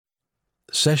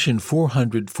Session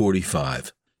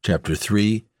 445, Chapter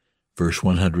 3, Verse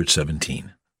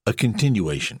 117. A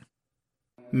continuation.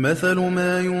 مثل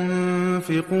ما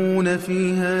ينفقون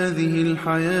في هذه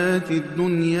الحياة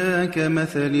الدنيا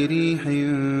كمثل ريح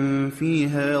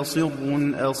فيها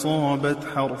صر أصابت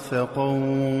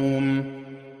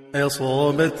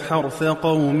حرث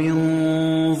قوم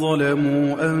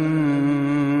ظلموا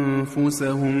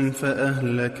أنفسهم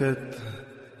فأهلكته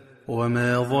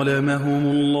وما ظلمهم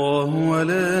الله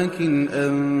ولكن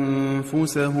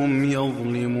أنفسهم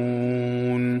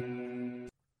يظلمون.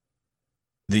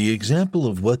 The example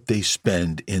of what they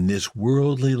spend in this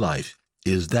worldly life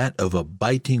is that of a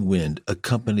biting wind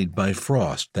accompanied by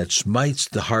frost that smites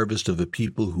the harvest of a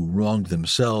people who wronged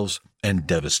themselves and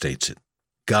devastates it.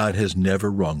 God has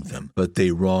never wronged them, but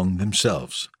they wrong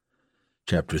themselves.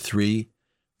 Chapter 3,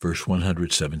 verse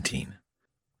 117.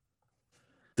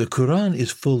 The Quran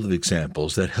is full of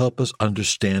examples that help us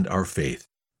understand our faith.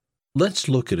 Let's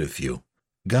look at a few.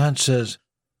 God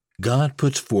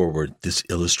puts forward this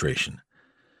illustration.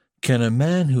 Can a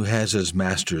man who has as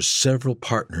masters several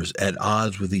partners at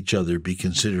odds with each other be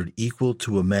considered equal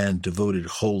to a man devoted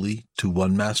wholly to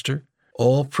one master?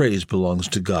 All praise belongs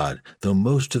to God, though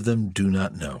most of them do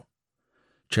not know.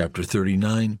 Chapter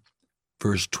 39,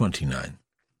 verse 29.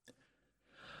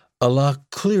 Allah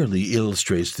clearly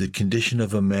illustrates the condition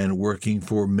of a man working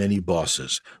for many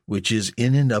bosses, which is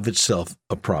in and of itself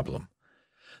a problem.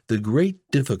 The great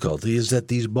difficulty is that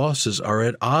these bosses are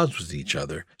at odds with each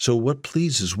other, so what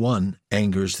pleases one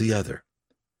angers the other.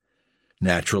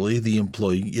 Naturally, the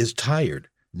employee is tired.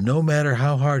 No matter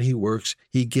how hard he works,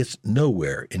 he gets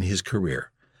nowhere in his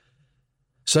career.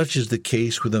 Such is the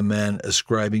case with a man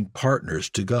ascribing partners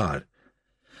to God.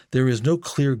 There is no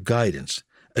clear guidance.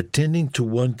 Attending to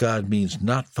one God means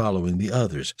not following the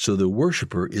others, so the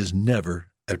worshiper is never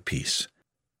at peace.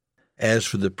 As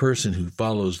for the person who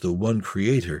follows the one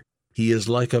Creator, he is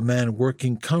like a man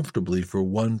working comfortably for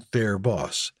one fair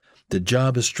boss. The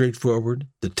job is straightforward,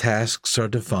 the tasks are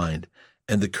defined,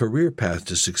 and the career path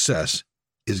to success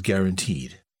is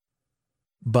guaranteed.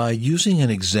 By using an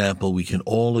example we can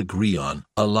all agree on,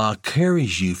 Allah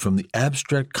carries you from the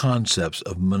abstract concepts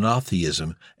of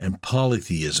monotheism and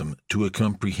polytheism to a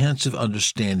comprehensive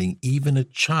understanding even a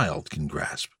child can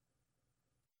grasp.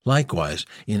 Likewise,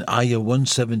 in Ayah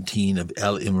 117 of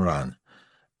Imran,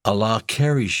 Allah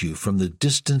carries you from the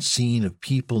distant scene of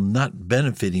people not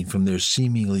benefiting from their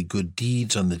seemingly good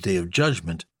deeds on the Day of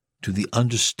Judgment to the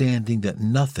understanding that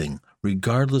nothing,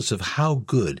 regardless of how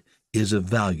good, is of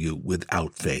value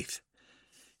without faith.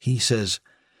 He says,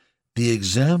 the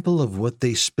example of what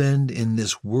they spend in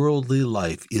this worldly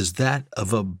life is that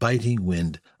of a biting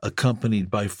wind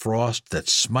accompanied by frost that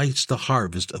smites the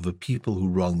harvest of a people who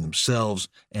wrong themselves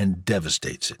and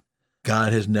devastates it.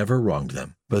 God has never wronged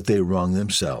them, but they wrong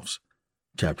themselves.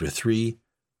 Chapter 3,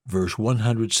 verse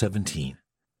 117.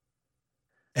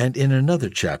 And in another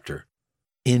chapter,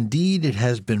 indeed, it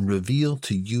has been revealed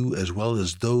to you as well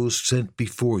as those sent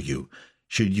before you.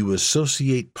 Should you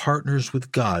associate partners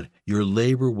with God, your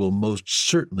labor will most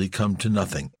certainly come to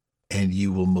nothing, and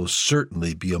you will most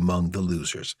certainly be among the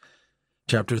losers.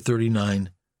 Chapter 39,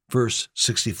 verse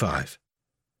 65.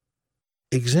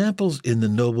 Examples in the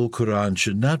noble Quran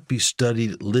should not be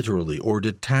studied literally or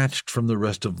detached from the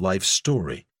rest of life's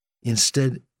story.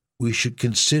 Instead, we should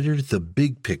consider the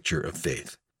big picture of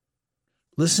faith.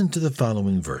 Listen to the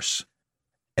following verse.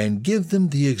 And give them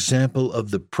the example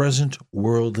of the present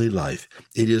worldly life.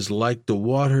 It is like the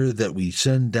water that we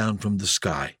send down from the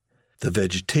sky. The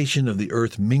vegetation of the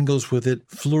earth mingles with it,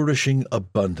 flourishing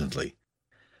abundantly.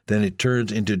 Then it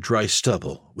turns into dry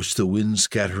stubble, which the winds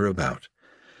scatter about.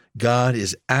 God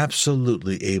is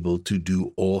absolutely able to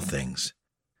do all things.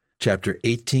 Chapter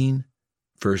 18,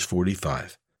 verse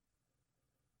 45.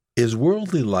 Is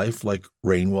worldly life like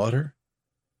rainwater?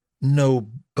 No,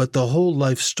 but the whole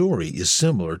life story is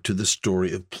similar to the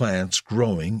story of plants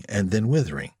growing and then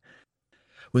withering.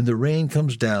 When the rain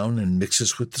comes down and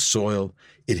mixes with the soil,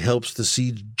 it helps the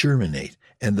seeds germinate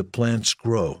and the plants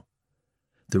grow.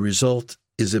 The result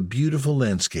is a beautiful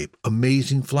landscape,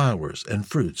 amazing flowers and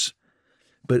fruits.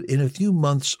 But in a few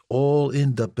months, all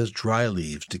end up as dry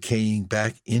leaves decaying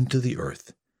back into the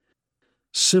earth.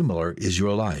 Similar is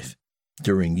your life.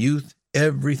 During youth,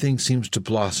 everything seems to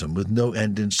blossom with no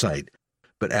end in sight,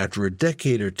 but after a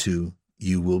decade or two,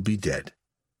 you will be dead.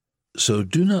 So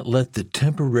do not let the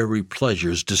temporary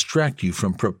pleasures distract you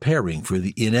from preparing for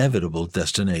the inevitable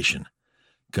destination.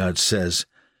 God says,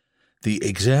 the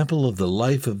example of the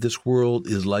life of this world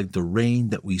is like the rain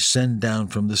that we send down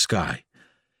from the sky.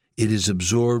 It is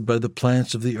absorbed by the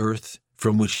plants of the earth,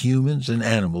 from which humans and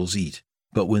animals eat.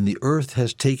 But when the earth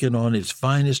has taken on its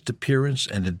finest appearance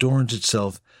and adorns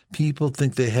itself, people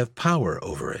think they have power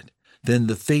over it. Then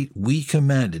the fate we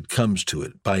commanded comes to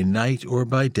it by night or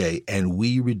by day, and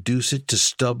we reduce it to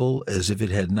stubble as if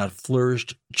it had not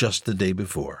flourished just the day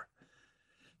before.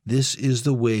 This is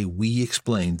the way we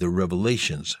explain the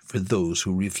revelations for those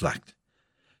who reflect.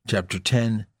 Chapter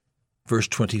 10, verse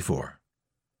 24.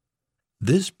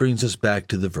 This brings us back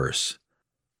to the verse.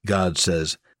 God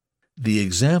says, "The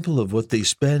example of what they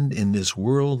spend in this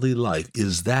worldly life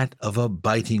is that of a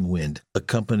biting wind,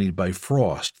 accompanied by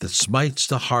frost that smites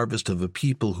the harvest of a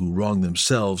people who wrong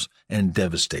themselves and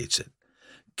devastates it.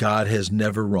 God has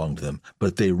never wronged them,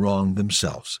 but they wrong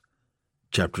themselves."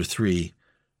 Chapter 3,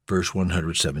 verse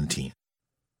 117.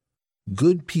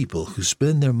 Good people who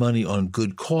spend their money on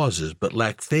good causes but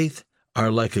lack faith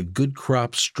are like a good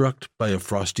crop struck by a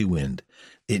frosty wind.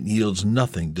 It yields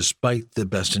nothing despite the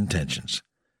best intentions.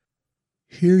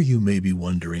 Here you may be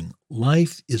wondering,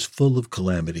 life is full of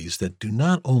calamities that do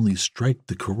not only strike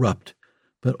the corrupt,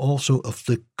 but also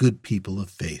afflict good people of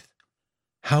faith.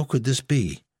 How could this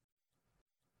be?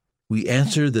 We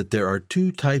answer that there are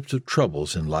two types of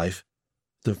troubles in life.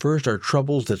 The first are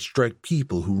troubles that strike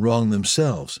people who wrong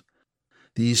themselves.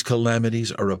 These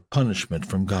calamities are a punishment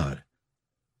from God.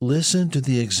 Listen to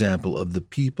the example of the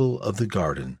people of the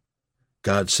garden.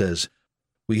 God says,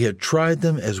 "We had tried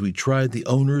them as we tried the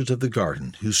owners of the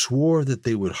garden, who swore that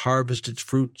they would harvest its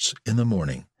fruits in the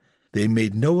morning. They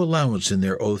made no allowance in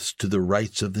their oaths to the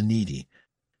rights of the needy.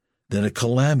 Then a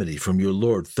calamity from your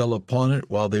Lord fell upon it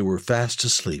while they were fast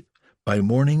asleep. By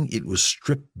morning it was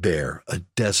stripped bare, a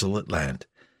desolate land.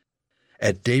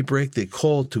 At daybreak they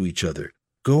called to each other,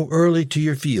 'Go early to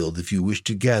your field if you wish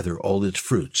to gather all its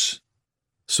fruits.'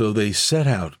 So they set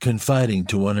out, confiding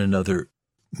to one another,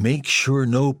 'Make sure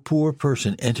no poor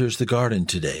person enters the garden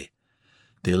today.'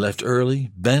 They left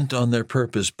early, bent on their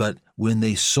purpose, but when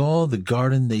they saw the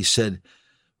garden they said,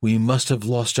 'We must have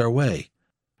lost our way.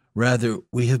 Rather,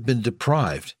 we have been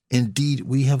deprived. Indeed,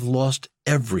 we have lost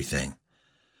everything.'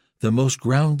 The most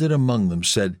grounded among them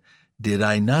said, 'Did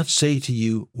I not say to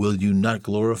you, will you not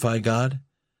glorify God?'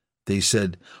 They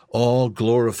said, 'All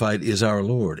glorified is our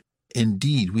Lord.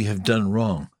 Indeed, we have done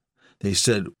wrong.' They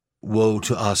said, 'Woe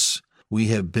to us! We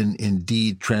have been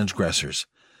indeed transgressors.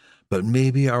 But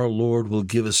maybe our Lord will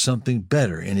give us something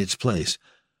better in its place.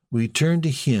 We turn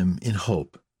to Him in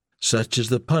hope. Such is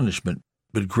the punishment,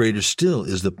 but greater still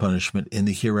is the punishment in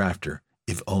the hereafter,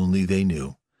 if only they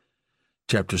knew."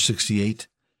 Chapter 68,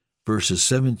 verses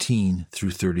 17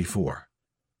 through 34.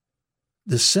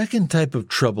 The second type of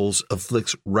troubles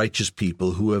afflicts righteous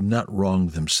people who have not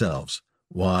wronged themselves.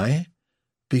 Why?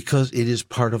 Because it is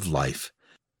part of life.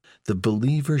 The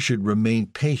believer should remain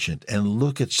patient and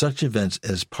look at such events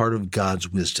as part of God's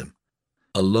wisdom.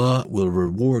 Allah will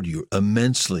reward you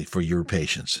immensely for your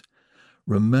patience.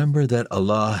 Remember that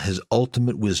Allah has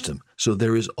ultimate wisdom, so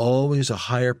there is always a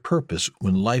higher purpose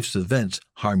when life's events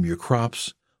harm your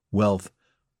crops, wealth,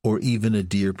 or even a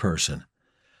dear person.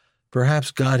 Perhaps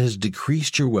God has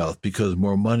decreased your wealth because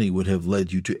more money would have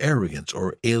led you to arrogance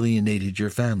or alienated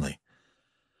your family.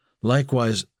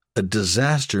 Likewise, a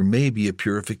disaster may be a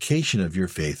purification of your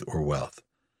faith or wealth.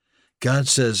 God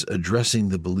says, addressing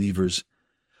the believers,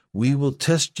 "We will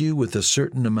test you with a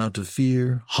certain amount of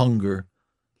fear, hunger,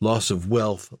 loss of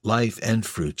wealth, life, and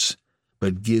fruits,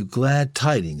 but give glad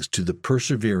tidings to the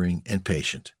persevering and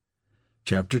patient."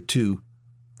 Chapter 2,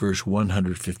 verse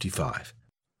 155.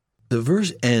 The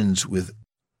verse ends with,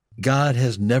 "God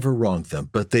has never wronged them,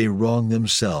 but they wrong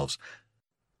themselves."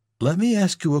 Let me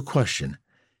ask you a question.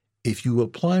 If you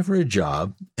apply for a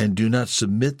job and do not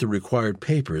submit the required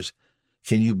papers,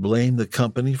 can you blame the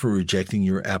company for rejecting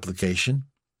your application?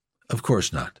 Of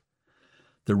course not.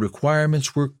 The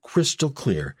requirements were crystal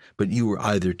clear, but you were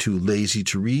either too lazy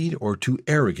to read or too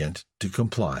arrogant to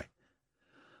comply.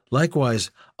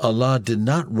 Likewise, Allah did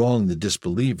not wrong the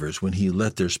disbelievers when He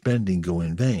let their spending go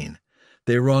in vain.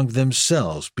 They wronged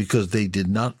themselves because they did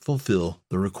not fulfill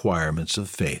the requirements of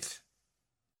faith.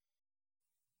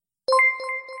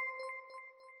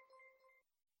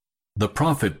 The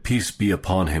Prophet, peace be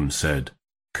upon him, said,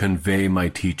 "Convey my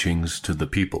teachings to the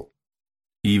people,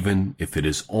 even if it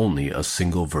is only a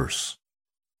single verse."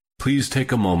 Please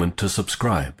take a moment to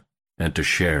subscribe and to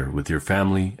share with your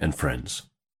family and friends.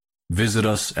 Visit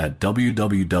us at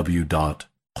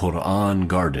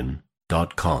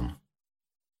www.qurangarden.com.